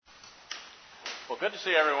Well, good to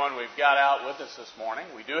see everyone we've got out with us this morning.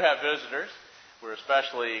 We do have visitors. We're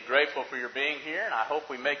especially grateful for your being here, and I hope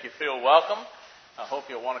we make you feel welcome. I hope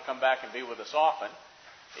you'll want to come back and be with us often.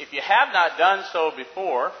 If you have not done so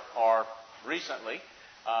before or recently,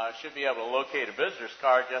 should be able to locate a visitor's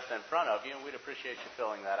card just in front of you, and we'd appreciate you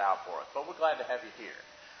filling that out for us. But we're glad to have you here.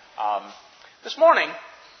 This morning,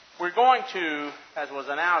 we're going to, as was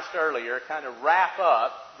announced earlier, kind of wrap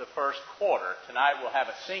up the first quarter. Tonight we'll have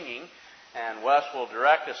a singing, and Wes will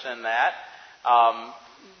direct us in that.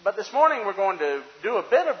 But this morning we're going to do a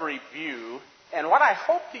bit of review, and what I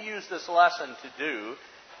hope to use this lesson to do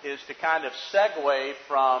is to kind of segue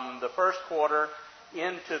from the first quarter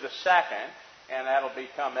into the second, and that'll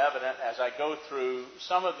become evident as I go through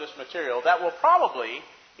some of this material that will probably,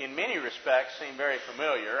 in many respects, seem very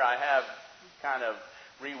familiar. I have kind of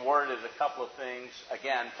reworded a couple of things,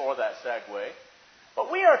 again, for that segue. But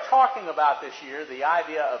we are talking about this year the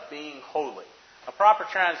idea of being holy. A proper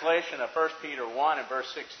translation of 1 Peter 1 and verse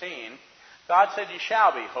 16, God said, "You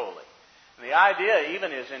shall be holy." And the idea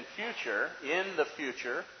even is in the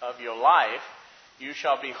future of your life, you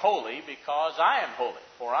shall be holy because I am holy.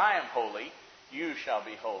 For I am holy, you shall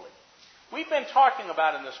be holy. We've been talking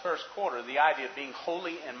about in this first quarter the idea of being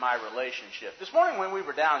holy in my relationship. This morning when we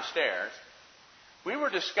were downstairs, we were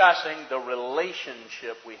discussing the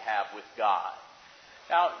relationship we have with God.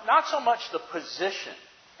 Now, not so much the position,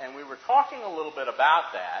 and we were talking a little bit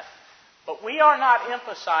about that, but we are not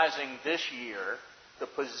emphasizing this year the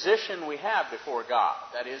position we have before God.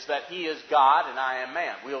 That is, that He is God and I am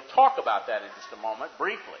man. We'll talk about that in just a moment,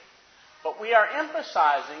 briefly. But we are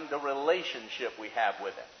emphasizing the relationship we have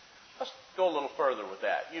with Him. Let's go a little further with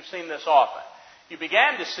that. You've seen this often. You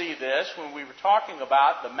began to see this when we were talking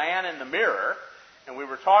about the man in the mirror, and we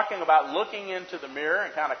were talking about looking into the mirror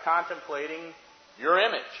and kind of contemplating your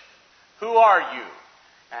image. Who are you?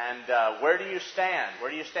 And where do you stand?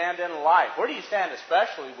 Where do you stand in life? Where do you stand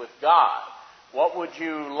especially with God? What would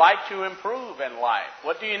you like to improve in life?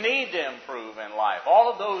 What do you need to improve in life?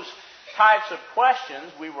 All of those types of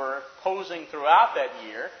questions we were posing throughout that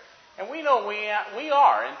year. And we know we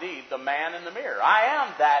are indeed the man in the mirror. I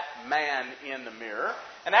am that man in the mirror.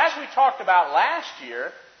 And as we talked about last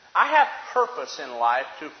year, I have purpose in life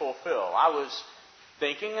to fulfill. I was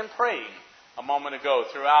thinking and praying a moment ago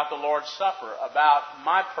throughout the Lord's Supper about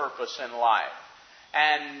my purpose in life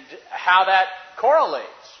and how that correlates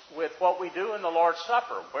with what we do in the Lord's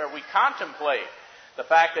Supper, where we contemplate the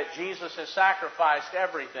fact that Jesus has sacrificed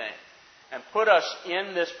everything and put us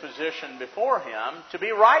in this position before Him to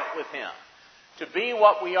be right with Him, to be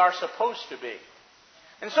what we are supposed to be.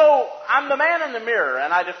 And so I'm the man in the mirror,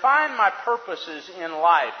 and I define my purposes in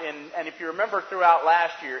life, and if you remember throughout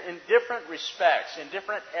last year, in different respects, in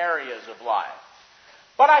different areas of life.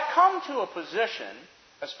 But I come to a position,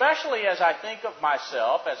 especially as I think of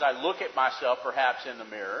myself, as I look at myself perhaps in the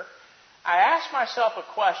mirror, I ask myself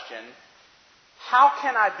a question: how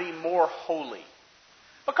can I be more holy?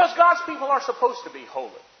 Because God's people are supposed to be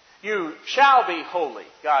holy. You shall be holy,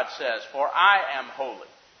 God says, for I am holy.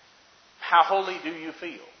 How holy do you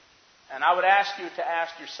feel? And I would ask you to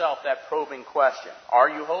ask yourself that probing question. Are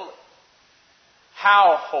you holy?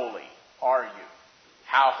 How holy are you?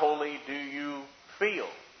 How holy do you feel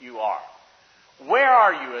you are? Where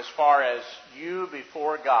are you as far as you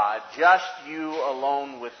before God, just you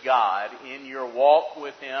alone with God, in your walk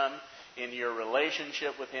with Him, in your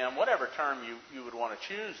relationship with Him, whatever term you would want to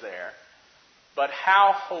choose there. But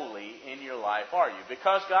how holy in your life are you?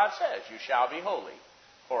 Because God says, "You shall be holy,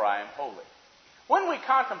 for I am holy." When we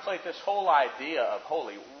contemplate this whole idea of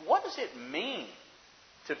holy, what does it mean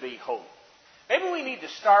to be holy? Maybe we need to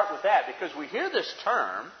start with that, because we hear this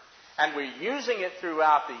term and we're using it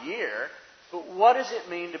throughout the year, but what does it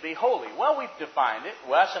mean to be holy? Well, we've defined it.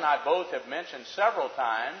 Wes and I both have mentioned several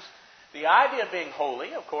times the idea of being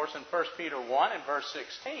holy, of course, in 1 Peter 1 and verse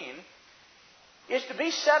 16, is to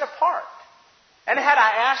be set apart. And had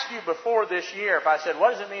I asked you before this year, if I said,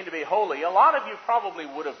 what does it mean to be holy? A lot of you probably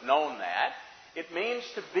would have known that. It means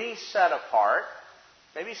to be set apart,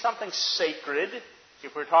 maybe something sacred.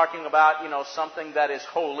 If we're talking about, something that is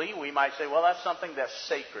holy, we might say, well, that's something that's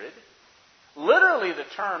sacred. Literally, the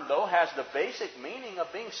term, though, has the basic meaning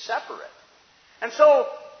of being separate. And so,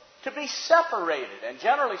 to be separated, and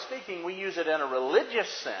generally speaking, we use it in a religious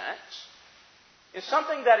sense, is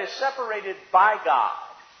something that is separated by God,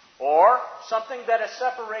 or something that is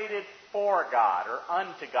separated for God or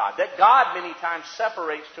unto God, that God many times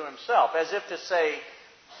separates to Himself, as if to say,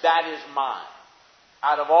 that is mine.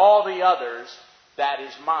 Out of all the others, that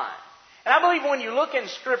is mine. And I believe when you look in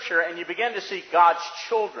Scripture and you begin to see God's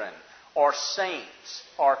children, or saints,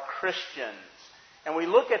 or Christians, and we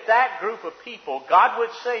look at that group of people, God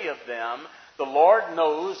would say of them, the Lord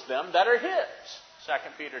knows them that are His. 2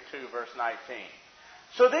 Peter 2, verse 19.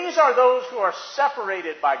 So these are those who are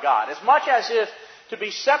separated by God, as much as if to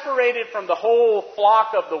be separated from the whole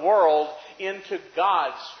flock of the world into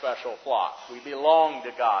God's special flock. We belong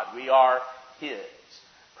to God. We are His.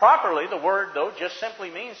 Properly, the word, though, just simply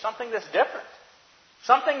means something that's different.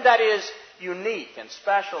 Something that is unique and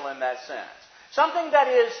special in that sense. Something that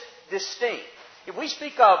is distinct. If we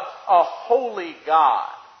speak of a holy God,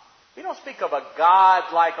 we don't speak of a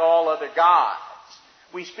God like all other gods.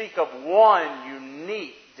 We speak of one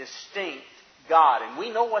unique, distinct God. And we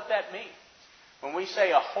know what that means when we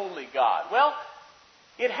say a holy God. Well,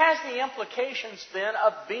 it has the implications then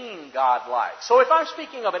of being God-like. So if I'm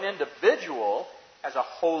speaking of an individual as a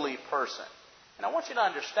holy person, and I want you to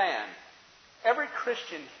understand, every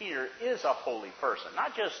Christian here is a holy person.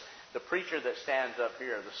 Not just the preacher that stands up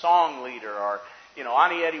here, the song leader, or,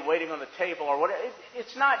 Auntie Eddie waiting on the table, or whatever.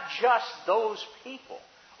 It's not just those people.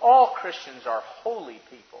 All Christians are holy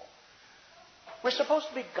people. We're supposed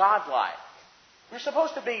to be God-like. We're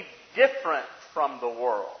supposed to be different from the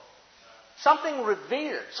world. Something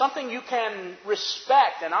revered. Something you can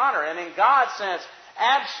respect and honor. And in God's sense,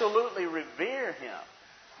 absolutely revere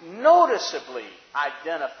Him. Noticeably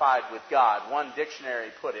identified with God, one dictionary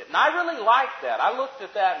put it. And I really like that. I looked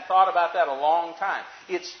at that and thought about that a long time.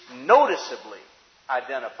 It's noticeably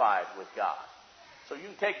identified with God. So you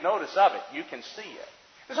can take notice of it. You can see it.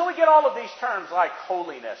 And so we get all of these terms like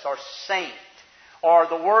holiness or saint or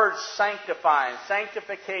the word sanctifying,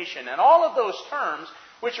 sanctification, and all of those terms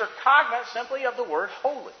which are cognate simply of the word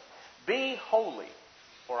holy. Be holy,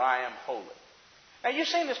 for I am holy. Now you've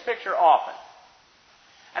seen this picture often.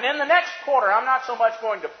 And in the next quarter, I'm not so much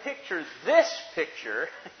going to picture this picture,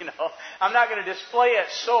 I'm not going to display it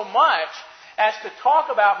so much as to talk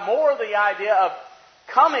about more of the idea of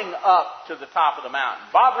coming up to the top of the mountain.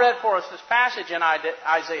 Bob read for us this passage in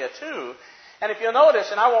Isaiah 2. And if you'll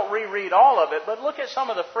notice, and I won't reread all of it, but look at some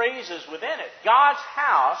of the phrases within it. God's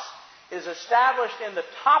house is established in the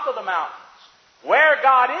top of the mountains, where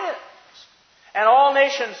God is. And all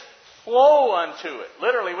nations flow unto it.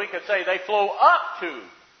 Literally, we could say they flow up to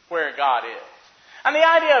where God is. And the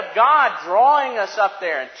idea of God drawing us up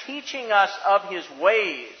there and teaching us of His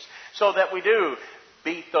ways so that we do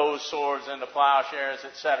beat those swords into plowshares,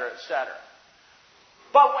 etc., etc.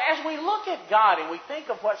 But as we look at God and we think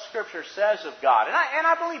of what Scripture says of God, and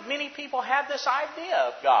I believe many people have this idea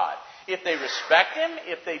of God. If they respect Him,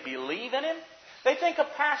 if they believe in Him, they think of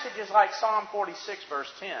passages like Psalm 46,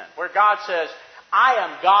 verse 10, where God says, I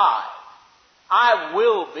am God. I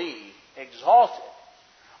will be exalted.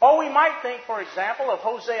 Or we might think, for example, of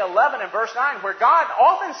Hosea 11 and verse 9, where God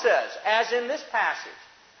often says, as in this passage,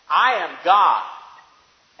 I am God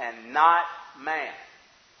and not man.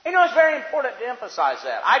 It's very important to emphasize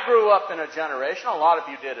that. I grew up in a generation, a lot of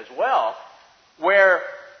you did as well, where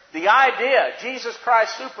the idea, Jesus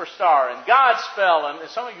Christ superstar and God's spell, and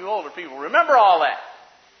some of you older people remember all that.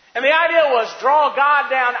 And the idea was draw God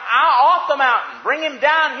down off the mountain, bring Him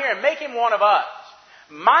down here and make Him one of us.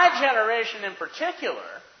 My generation in particular,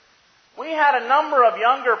 we had a number of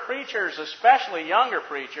younger preachers, especially younger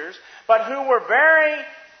preachers, but who were very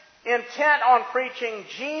intent on preaching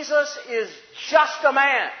Jesus is just a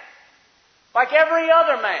man. Like every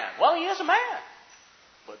other man. Well, He is a man,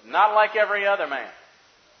 but not like every other man.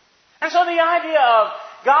 And so the idea of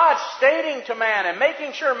God stating to man and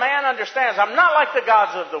making sure man understands, I'm not like the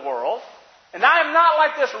gods of the world, and I'm not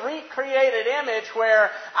like this recreated image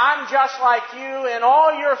where I'm just like you in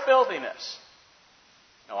all your filthiness.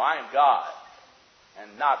 No, I am God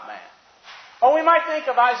and not man. Or we might think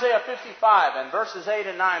of Isaiah 55 and verses 8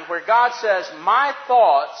 and 9 where God says, my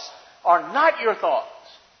thoughts are not your thoughts,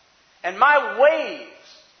 and my ways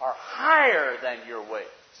are higher than your ways.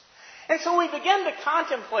 And so we begin to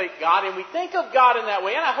contemplate God, and we think of God in that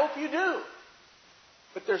way, and I hope you do.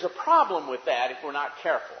 But there's a problem with that if we're not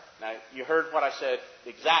careful. Now, you heard what I said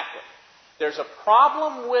exactly. There's a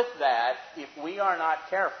problem with that if we are not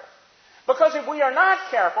careful. Because if we are not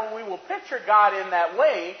careful, we will picture God in that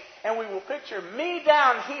way, and we will picture me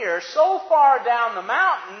down here so far down the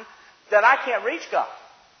mountain that I can't reach God.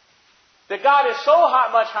 That God is so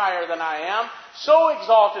much higher than I am, so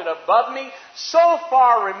exalted above me, so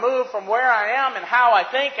far removed from where I am and how I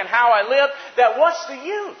think and how I live, that what's the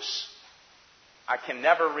use? I can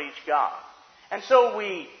never reach God. And so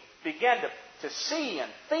we begin to see and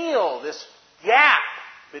feel this gap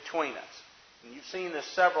between us. And you've seen this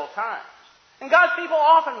several times. And God's people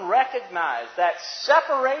often recognize that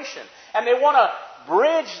separation, and they want to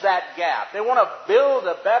bridge that gap. They want to build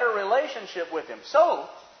a better relationship with Him. So,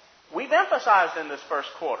 we've emphasized in this first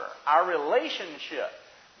quarter our relationship,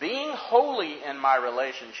 being holy in my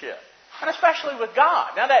relationship, and especially with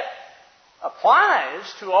God. Now that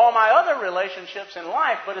applies to all my other relationships in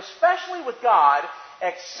life, but especially with God,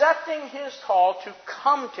 accepting His call to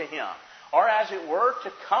come to Him, or as it were,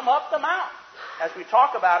 to come up the mountain, as we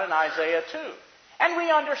talk about in Isaiah 2. And we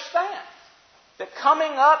understand that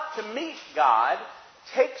coming up to meet God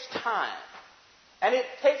takes time. And it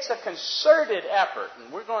takes a concerted effort.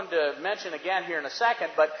 And we're going to mention again here in a second,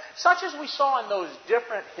 but such as we saw in those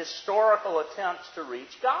different historical attempts to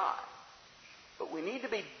reach God. But we need to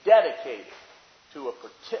be dedicated to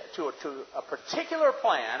a particular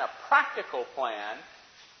plan, a practical plan,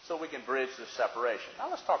 so we can bridge this separation. Now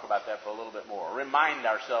let's talk about that for a little bit more. Remind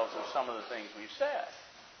ourselves of some of the things we've said.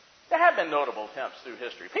 There have been notable attempts through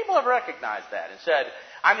history. People have recognized that and said,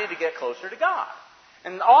 I need to get closer to God.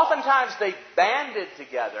 And oftentimes they've banded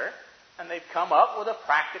together and they've come up with a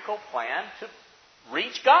practical plan to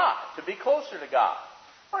reach God, to be closer to God.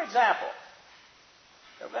 For example,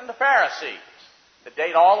 there have been the Pharisees that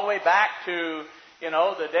date all the way back to,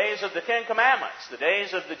 the days of the Ten Commandments, the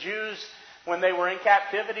days of the Jews when they were in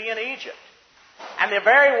captivity in Egypt. And the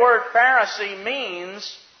very word Pharisee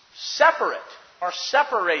means separate or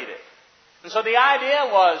separated. And so the idea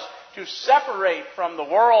was to separate from the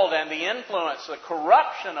world and the influence, the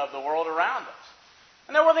corruption of the world around us.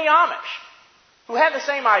 And there were the Amish, who had the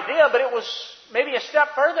same idea, but it was maybe a step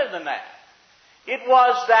further than that. It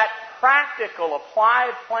was that practical,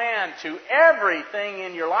 applied plan to everything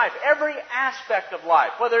in your life, every aspect of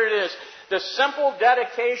life, whether it is the simple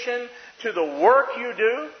dedication to the work you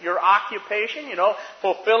do, your occupation,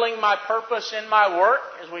 fulfilling my purpose in my work,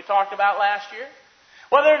 as we talked about last year.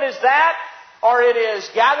 Whether it is that, or it is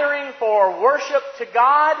gathering for worship to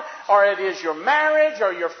God, or it is your marriage,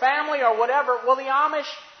 or your family, or whatever. Well, the Amish,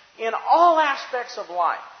 in all aspects of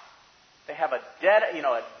life, they have a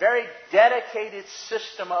very dedicated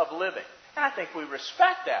system of living. And I think we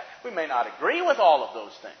respect that. We may not agree with all of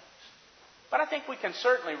those things, but I think we can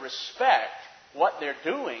certainly respect what they're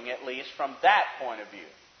doing, at least from that point of view.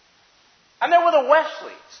 And there were the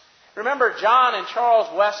Wesleys. Remember John and Charles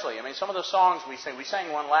Wesley? Some of the songs we sing. We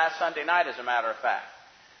sang one last Sunday night, as a matter of fact.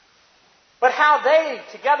 But how they,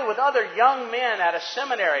 together with other young men at a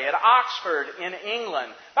seminary at Oxford in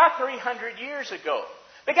England, about 300 years ago,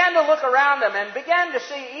 began to look around them and began to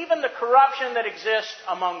see even the corruption that exists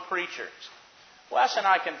among preachers. Wes and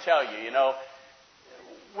I can tell you,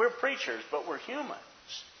 we're preachers, but we're humans.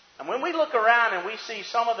 And when we look around and we see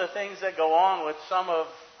some of the things that go on with some of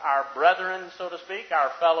our brethren, so to speak,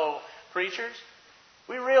 our fellow preachers,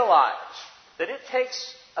 we realize that it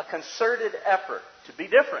takes a concerted effort to be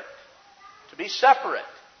different, to be separate.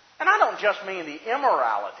 And I don't just mean the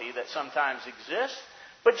immorality that sometimes exists,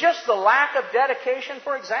 but just the lack of dedication,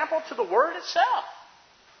 for example, to the Word itself,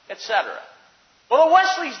 etc. Well, the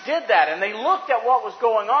Wesleys did that, and they looked at what was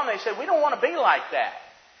going on. They said, we don't want to be like that.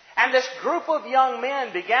 And this group of young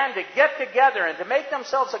men began to get together and to make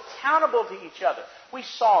themselves accountable to each other. We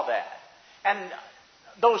saw that. And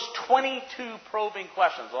those 22 probing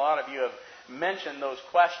questions, a lot of you have mentioned those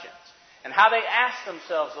questions, and how they asked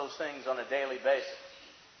themselves those things on a daily basis.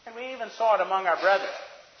 And we even saw it among our brethren.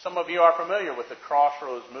 Some of you are familiar with the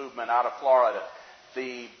Crossroads movement out of Florida,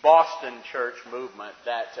 the Boston church movement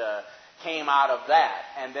that came out of that,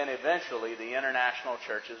 and then eventually the International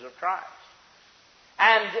Churches of Christ.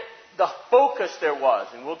 And the focus there was,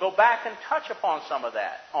 and we'll go back and touch upon some of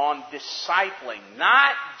that, on discipling,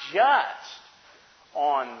 not just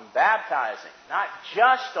on baptizing, not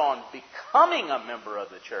just on becoming a member of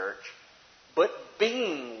the church, but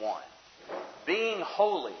being one, being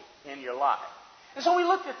holy in your life. And so we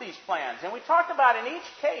looked at these plans, and we talked about in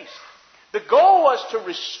each case, the goal was to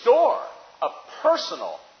restore a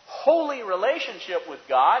personal, holy relationship with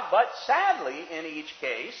God, but sadly, in each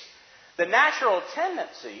case, the natural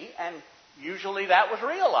tendency, and usually that was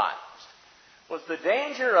realized, was the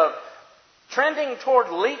danger of trending toward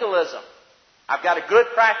legalism. I've got a good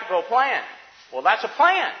practical plan. Well, that's a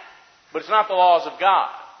plan, but it's not the laws of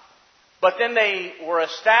God. But then they were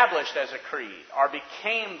established as a creed, or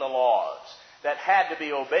became the laws that had to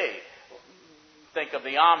be obeyed. Think of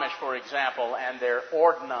the Amish, for example, and their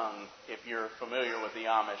Ordnung, if you're familiar with the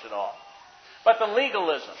Amish at all. But the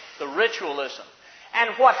legalism, the ritualism.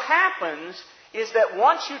 And what happens is that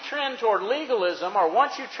once you trend toward legalism, or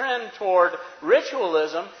once you trend toward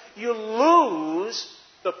ritualism, you lose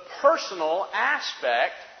the personal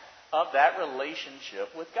aspect of that relationship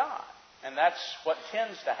with God. And that's what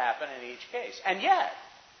tends to happen in each case. And yet,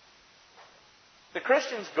 the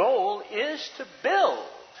Christian's goal is to build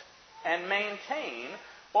and maintain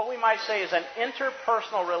what we might say is an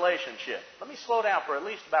interpersonal relationship. Let me slow down for at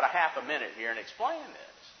least about a half a minute here and explain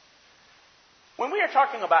this. When we are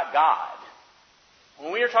talking about God,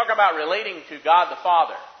 when we are talking about relating to God the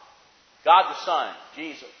Father, God the Son,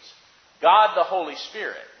 Jesus, God the Holy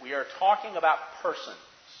Spirit, we are talking about persons.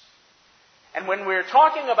 And when we're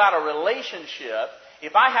talking about a relationship,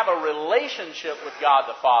 if I have a relationship with God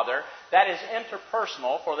the Father, that is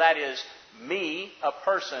interpersonal, for that is me, a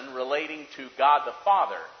person, relating to God the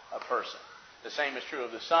Father, a person. The same is true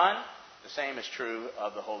of the Son. The same is true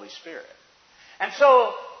of the Holy Spirit. And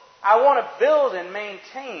so, I want to build and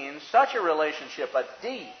maintain such a relationship, a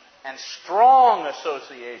deep and strong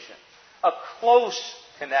association, a close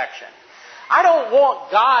connection. I don't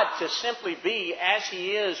want God to simply be, as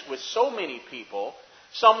He is with so many people,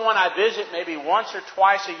 someone I visit maybe once or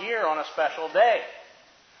twice a year on a special day.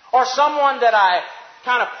 Or someone that I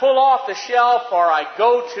kind of pull off the shelf or I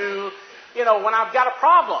go to, when I've got a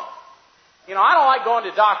problem. I don't like going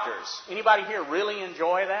to doctors. Anybody here really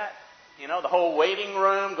enjoy that? The whole waiting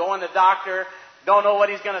room, going to the doctor, don't know what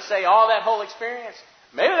he's going to say, all that whole experience.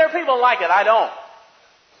 Maybe there are people like it, I don't.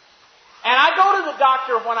 And I go to the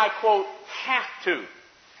doctor when I, quote, have to.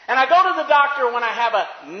 And I go to the doctor when I have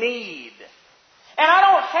a need. And I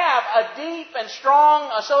don't have a deep and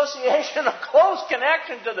strong association, a close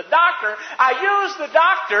connection to the doctor. I use the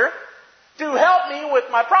doctor to help me with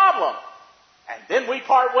my problem. And then we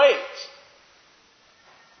part ways.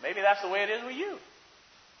 Maybe that's the way it is with you.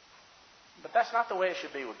 But that's not the way it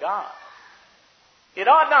should be with God. It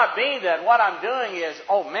ought not be that what I'm doing is,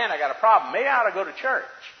 oh man, I got a problem. Maybe I ought to go to church.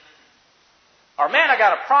 Or, man, I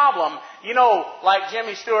got a problem. Like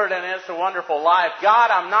Jimmy Stewart in It's a Wonderful Life. God,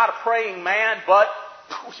 I'm not a praying man, but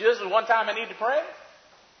this is one time I need to pray.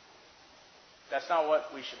 That's not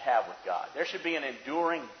what we should have with God. There should be an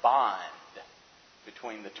enduring bond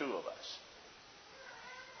between the two of us.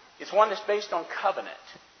 It's one that's based on covenant.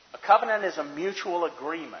 A covenant is a mutual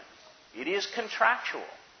agreement. It is contractual.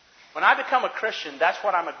 When I become a Christian, that's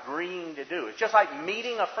what I'm agreeing to do. It's just like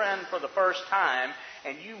meeting a friend for the first time,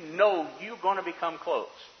 and you know you're going to become close.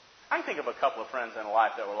 I can think of a couple of friends in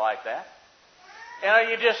life that were like that.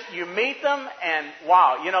 You meet them, and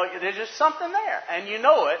wow, there's just something there, and you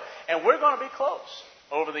know it, and we're going to be close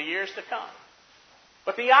over the years to come.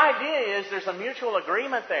 But the idea is there's a mutual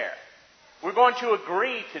agreement there. We're going to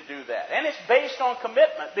agree to do that. And it's based on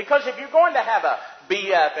commitment, because if you're going to have a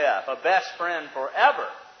BFF, a best friend forever,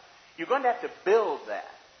 you're going to have to build that,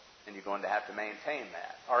 and you're going to have to maintain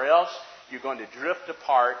that, or else you're going to drift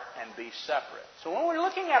apart and be separate. So when we're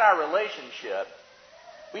looking at our relationship,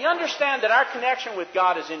 we understand that our connection with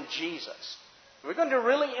God is in Jesus. We're going to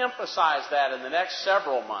really emphasize that in the next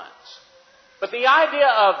several months. But the idea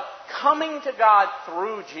of coming to God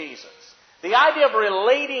through Jesus, the idea of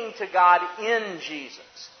relating to God in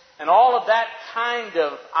Jesus, and all of that kind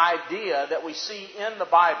of idea that we see in the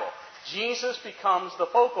Bible, Jesus becomes the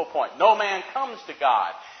focal point. No man comes to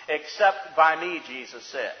God except by me, Jesus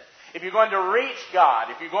said. If you're going to reach God,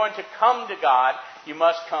 if you're going to come to God, you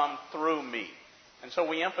must come through me. And so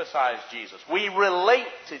we emphasize Jesus. We relate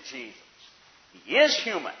to Jesus. He is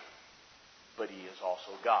human, but He is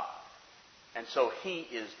also God. And so He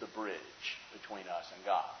is the bridge between us and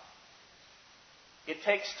God. It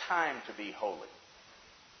takes time to be holy.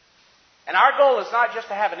 And our goal is not just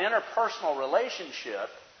to have an interpersonal relationship,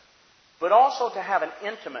 but also to have an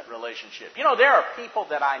intimate relationship. There are people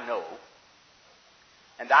that I know,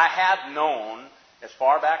 and I have known as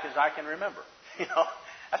far back as I can remember.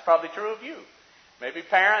 That's probably true of you. Maybe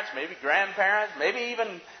parents, maybe grandparents, maybe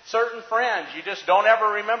even certain friends. You just don't ever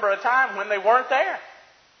remember a time when they weren't there.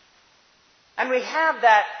 And we have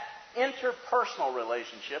that interpersonal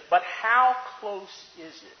relationship, but how close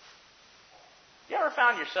is it? You ever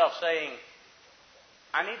found yourself saying,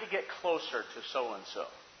 I need to get closer to so-and-so.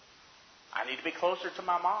 I need to be closer to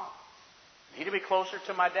my mom. I need to be closer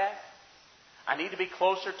to my dad. I need to be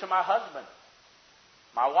closer to my husband,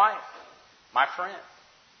 my wife, my friend.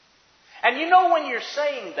 And when you're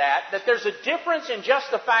saying that there's a difference in just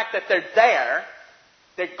the fact that they're there,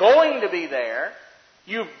 they're going to be there,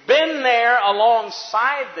 you've been there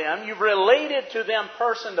alongside them, you've related to them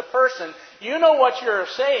person to person, you know what you're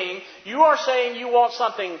saying. You are saying you want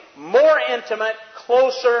something more intimate,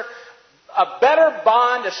 closer, a better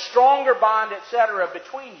bond, a stronger bond, etc.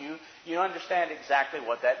 between you. You understand exactly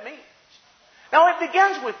what that means. Now it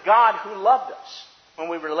begins with God who loved us when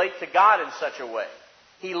we relate to God in such a way.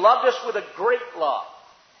 He loved us with a great love.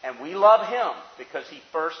 And we love Him because He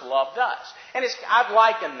first loved us. And I've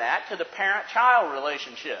likened that to the parent-child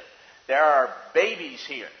relationship. There are babies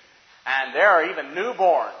here. And there are even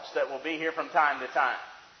newborns that will be here from time to time.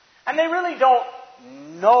 And they really don't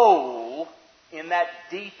know in that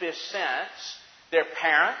deepest sense their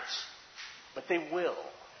parents, but they will.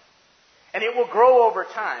 And it will grow over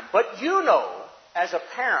time. But you know, as a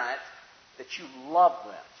parent, that you love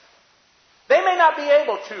them. They may not be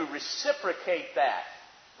able to reciprocate that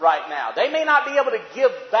right now. They may not be able to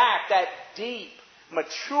give back that deep,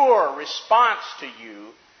 mature response to you,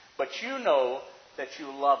 but you know that you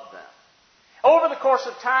love them. Over the course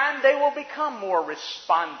of time, they will become more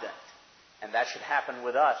respondent. And that should happen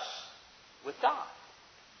with us, with God.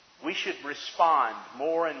 We should respond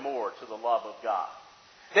more and more to the love of God.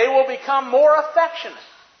 They will become more affectionate.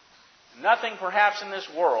 Nothing perhaps in this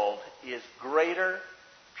world is greater,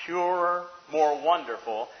 purer, more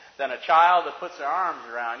wonderful than a child that puts their arms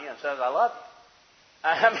around you and says, I love you.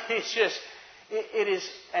 I mean, it's just, it is,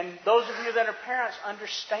 and those of you that are parents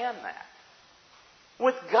understand that.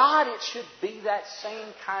 With God, it should be that same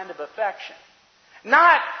kind of affection.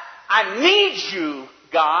 Not, I need you,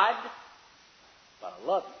 God, but I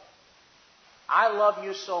love you. I love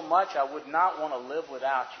you so much, I would not want to live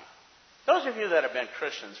without you. Those of you that have been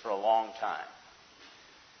Christians for a long time,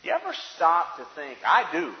 you ever stop to think, I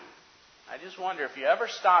do. I just wonder if you ever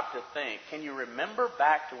stop to think, can you remember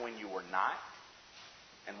back to when you were not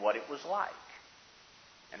and what it was like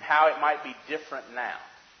and how it might be different now?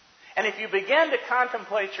 And if you begin to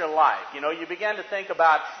contemplate your life, you begin to think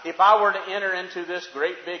about if I were to enter into this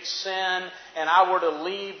great big sin and I were to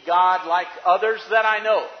leave God like others that I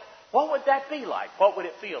know, what would that be like? What would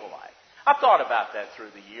it feel like? I've thought about that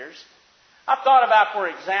through the years. I've thought about, for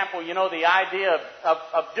example, the idea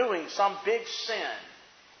of doing some big sin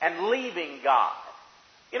and leaving God.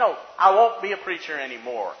 I won't be a preacher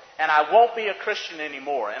anymore, and I won't be a Christian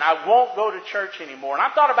anymore, and I won't go to church anymore. And I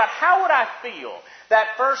thought about how would I feel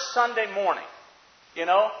that first Sunday morning,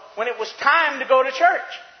 when it was time to go to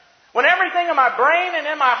church, when everything in my brain and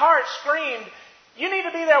in my heart screamed, you need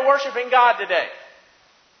to be there worshiping God today.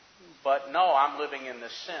 But no, I'm living in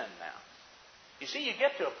this sin now. You see, you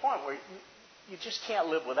get to a point where you just can't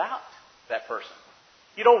live without that person.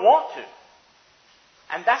 You don't want to.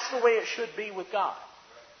 And that's the way it should be with God.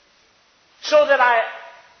 So that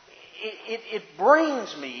it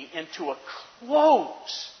brings me into a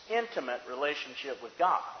close, intimate relationship with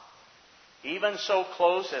God. Even so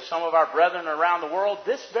close as some of our brethren around the world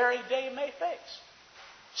this very day may face.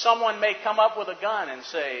 Someone may come up with a gun and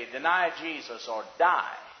say, deny Jesus or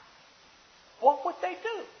die. What would they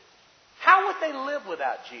do? How would they live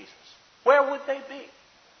without Jesus? Where would they be?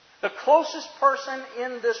 The closest person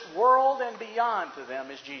in this world and beyond to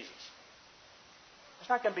them is Jesus. There's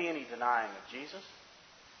not going to be any denying of Jesus.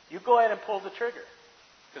 You go ahead and pull the trigger,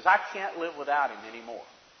 because I can't live without Him anymore.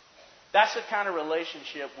 That's the kind of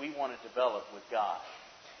relationship we want to develop with God.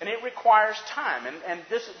 And it requires time. And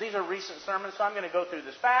these are recent sermons, so I'm going to go through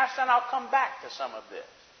this fast, and I'll come back to some of this.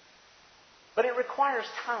 But it requires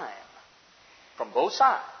time from both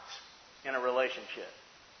sides in a relationship.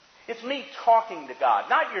 It's me talking to God.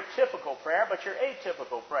 Not your typical prayer, but your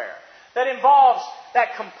atypical prayer. That involves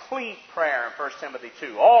that complete prayer in 1 Timothy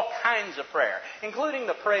 2. All kinds of prayer, including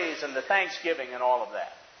the praise and the thanksgiving and all of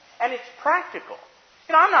that. And it's practical.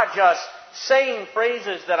 I'm not just saying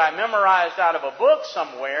phrases that I memorized out of a book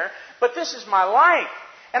somewhere, but this is my life.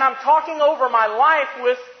 And I'm talking over my life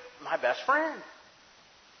with my best friend.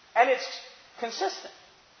 And it's consistent.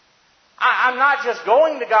 I'm not just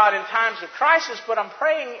going to God in times of crisis, but I'm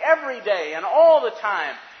praying every day and all the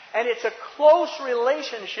time. And it's a close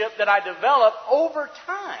relationship that I develop over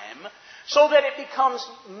time so that it becomes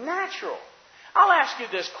natural. I'll ask you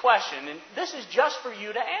this question, and this is just for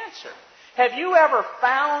you to answer. Have you ever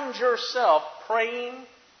found yourself praying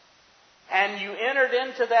and you entered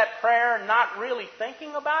into that prayer not really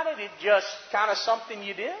thinking about it? It's just kind of something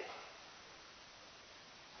you did?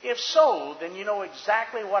 If so, then you know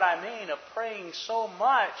exactly what I mean of praying so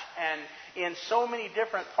much and in so many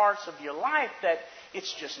different parts of your life that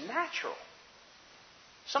it's just natural.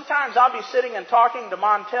 Sometimes I'll be sitting and talking to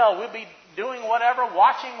Montel. We'll be doing whatever,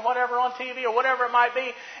 watching whatever on TV or whatever it might be,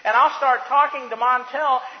 and I'll start talking to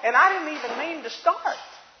Montel, and I didn't even mean to start.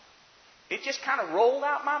 It just kind of rolled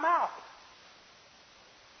out my mouth.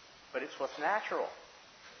 But it's what's natural.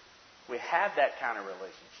 We have that kind of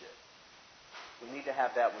relationship. We need to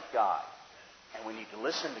have that with God. And we need to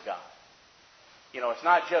listen to God. It's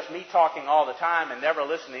not just me talking all the time and never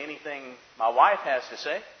listen to anything my wife has to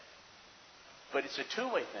say. But it's a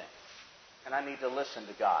two-way thing. And I need to listen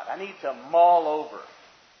to God. I need to mull over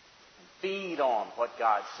and feed on what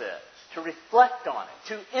God says. To reflect on it.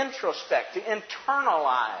 To introspect. To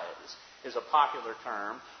internalize is a popular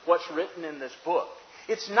term. What's written in this book.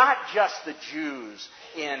 It's not just the Jews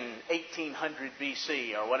in 1800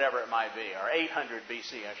 BC or whatever it might be, or 800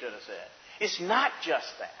 BC, I should have said. It's not just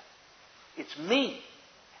that. It's me.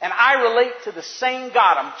 And I relate to the same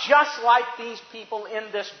God. I'm just like these people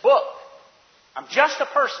in this book. I'm just a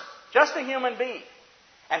person, just a human being.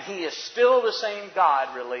 And He is still the same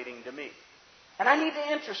God relating to me. And I need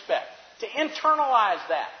to introspect, to internalize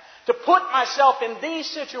that, to put myself in these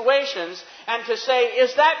situations and to say,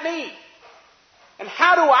 is that me? And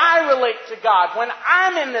how do I relate to God when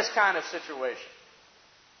I'm in this kind of situation?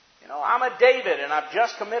 You know, I'm a David and I've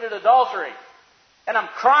just committed adultery. And I'm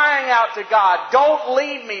crying out to God, don't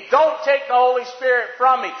leave me, don't take the Holy Spirit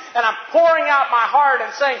from me. And I'm pouring out my heart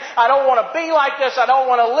and saying, I don't want to be like this, I don't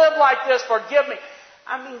want to live like this, forgive me.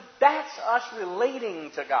 I mean, that's us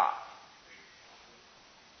relating to God.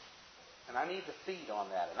 And I need to feed on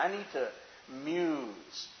that. And I need to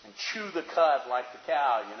muse and chew the cud like the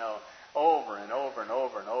cow, you know, over and over and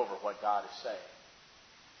over and over what God is saying.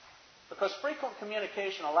 Because frequent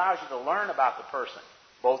communication allows you to learn about the person.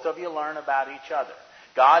 Both of you learn about each other.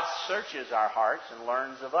 God searches our hearts and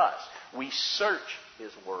learns of us. We search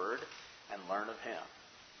His Word and learn of Him.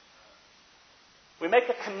 We make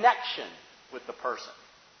a connection with the person.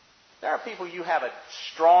 There are people you have a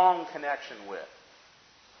strong connection with.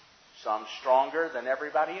 Some stronger than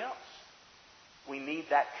everybody else. We need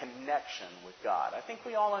that connection with God. I think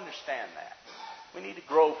we all understand that. We need to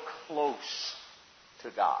grow close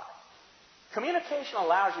to God. Communication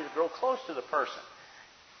allows you to grow close to the person.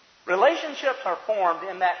 Relationships are formed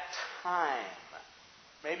in that time.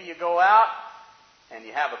 Maybe you go out and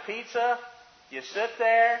you have a pizza, you sit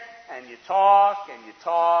there and you talk and you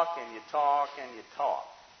talk and you talk and you talk.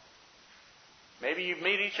 Maybe you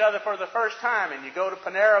meet each other for the first time and you go to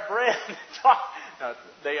Panera Bread and talk. Now,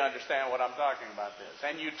 they understand what I'm talking about this.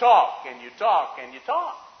 And you talk and you talk and you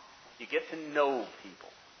talk. You get to know people.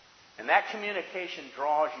 And that communication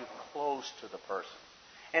draws you close to the person.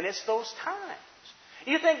 And it's those times.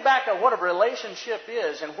 You think back at what a relationship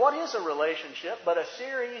is, and what is a relationship but a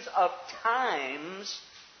series of times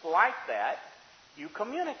like that you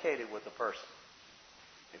communicated with the person.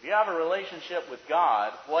 If you have a relationship with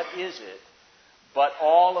God, what is it but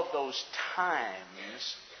all of those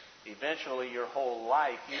times, eventually your whole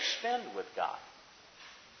life, you spend with God?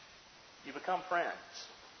 You become friends.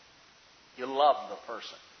 You love the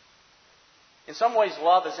person. In some ways,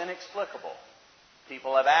 love is inexplicable.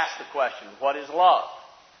 People have asked the question, what is love?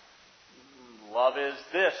 Love is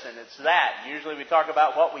this and it's that. Usually we talk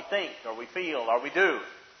about what we think or we feel or we do.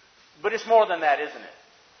 But it's more than that, isn't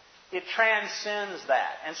it? It transcends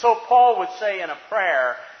that. And so Paul would say in a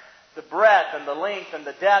prayer, the breadth and the length and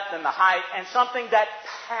the depth and the height, and something that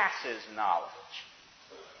passes knowledge.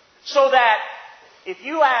 So that if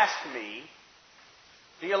you ask me,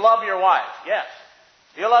 do you love your wife? Yes.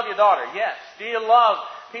 Do you love your daughter? Yes. Do you love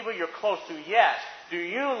people you're close to? Yes. Do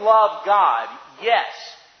you love God? Yes.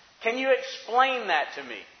 Can you explain that to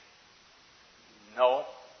me? No.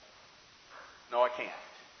 No, I can't.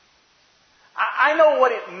 I know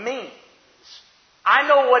what it means. I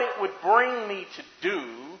know what it would bring me to do,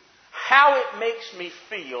 how it makes me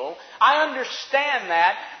feel. I understand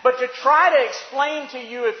that, but to try to explain to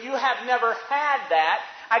you if you have never had that,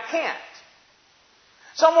 I can't.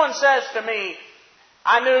 Someone says to me,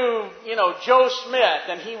 I knew, Joe Smith,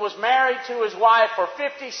 and he was married to his wife for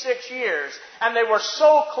 56 years, and they were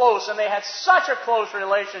so close, and they had such a close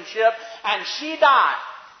relationship, and she died.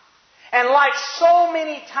 And like so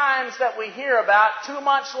many times that we hear about, 2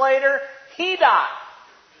 months later, he died.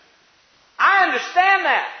 I understand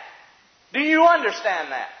that. Do you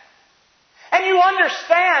understand that? And you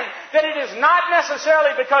understand that it is not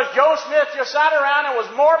necessarily because Joe Smith just sat around and was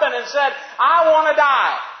morbid and said, I want to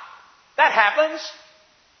die. That happens.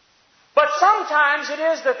 But sometimes it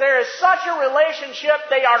is that there is such a relationship,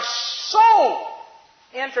 they are so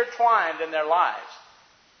intertwined in their lives,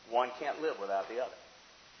 one can't live without the other.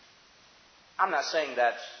 I'm not saying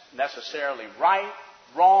that's necessarily right,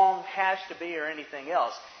 wrong, has to be, or anything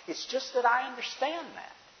else. It's just that I understand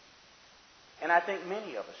that. And I think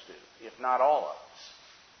many of us do, if not all of us.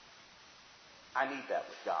 I need that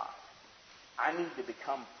with God. I need to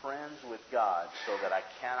become friends with God so that I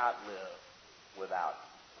cannot live without Him.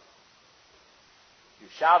 You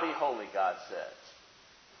shall be holy, God says,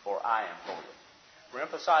 for I am holy. We're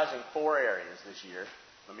emphasizing 4 areas this year.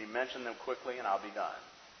 Let me mention them quickly and I'll be done.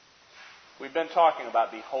 We've been talking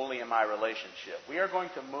about be holy in my relationship. We are going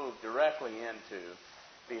to move directly into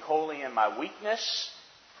be holy in my weakness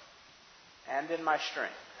and in my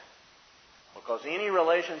strength. Because any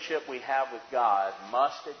relationship we have with God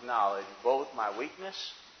must acknowledge both my weakness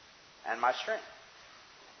and my strength.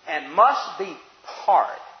 And must be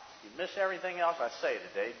part. You miss everything else I say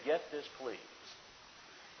today. Get this, please.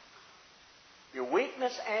 Your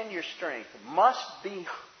weakness and your strength must be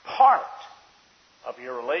part of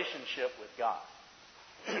your relationship with God.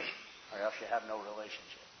 Or else you have no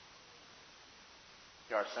relationship.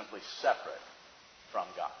 You are simply separate from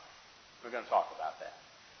God. We're going to talk about that.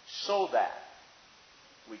 So that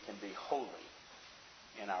we can be holy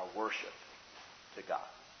in our worship to God.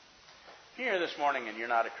 If you're here this morning and you're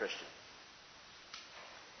not a Christian,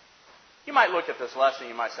 you might look at this lesson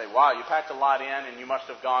and you might say, wow, you packed a lot in and you must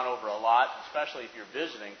have gone over a lot, especially if you're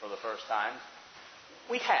visiting for the first time.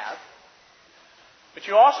 We have. But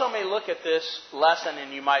you also may look at this lesson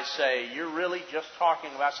and you might say, you're really just talking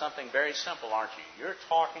about something very simple, aren't you? You're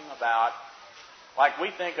talking about, like we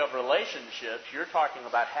think of relationships, you're talking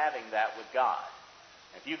about having that with God.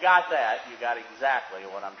 If you got that, you got exactly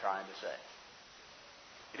what I'm trying to say.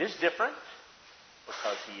 It is different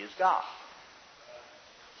because He is God.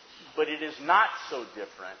 But it is not so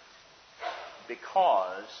different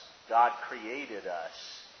because God created us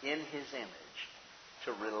in His image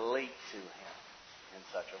to relate to Him in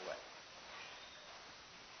such a way.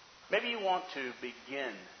 Maybe you want to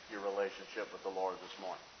begin your relationship with the Lord this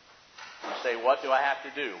morning. You say, what do I have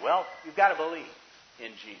to do? Well, you've got to believe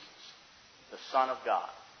in Jesus, the Son of God.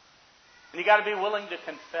 And you've got to be willing to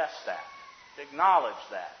confess that, to acknowledge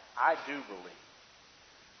that. I do believe.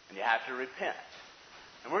 And you have to repent.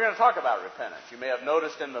 And we're going to talk about repentance. You may have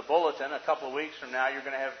noticed in the bulletin, a couple of weeks from now, you're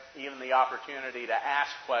going to have even the opportunity to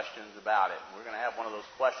ask questions about it. We're going to have one of those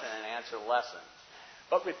question and answer lessons.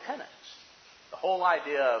 But repentance, the whole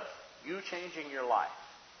idea of you changing your life,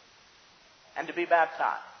 and to be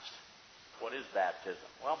baptized. What is baptism?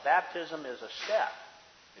 Well, baptism is a step.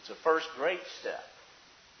 It's a first great step.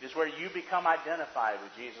 It is where you become identified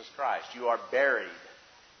with Jesus Christ. You are buried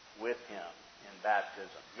with Him in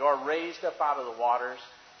baptism. You are raised up out of the waters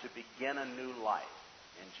to begin a new life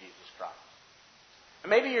in Jesus Christ. And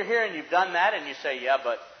maybe you're here and you've done that and you say, yeah,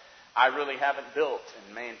 but I really haven't built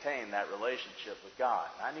and maintained that relationship with God.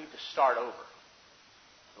 I need to start over.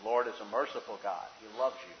 The Lord is a merciful God. He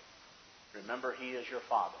loves you. Remember, He is your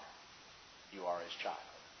Father. You are His child.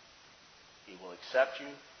 He will accept you.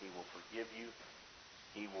 He will forgive you.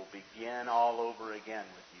 He will begin all over again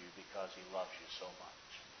with you because He loves you so much.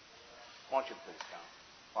 Won't you please come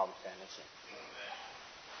while we stand and sing?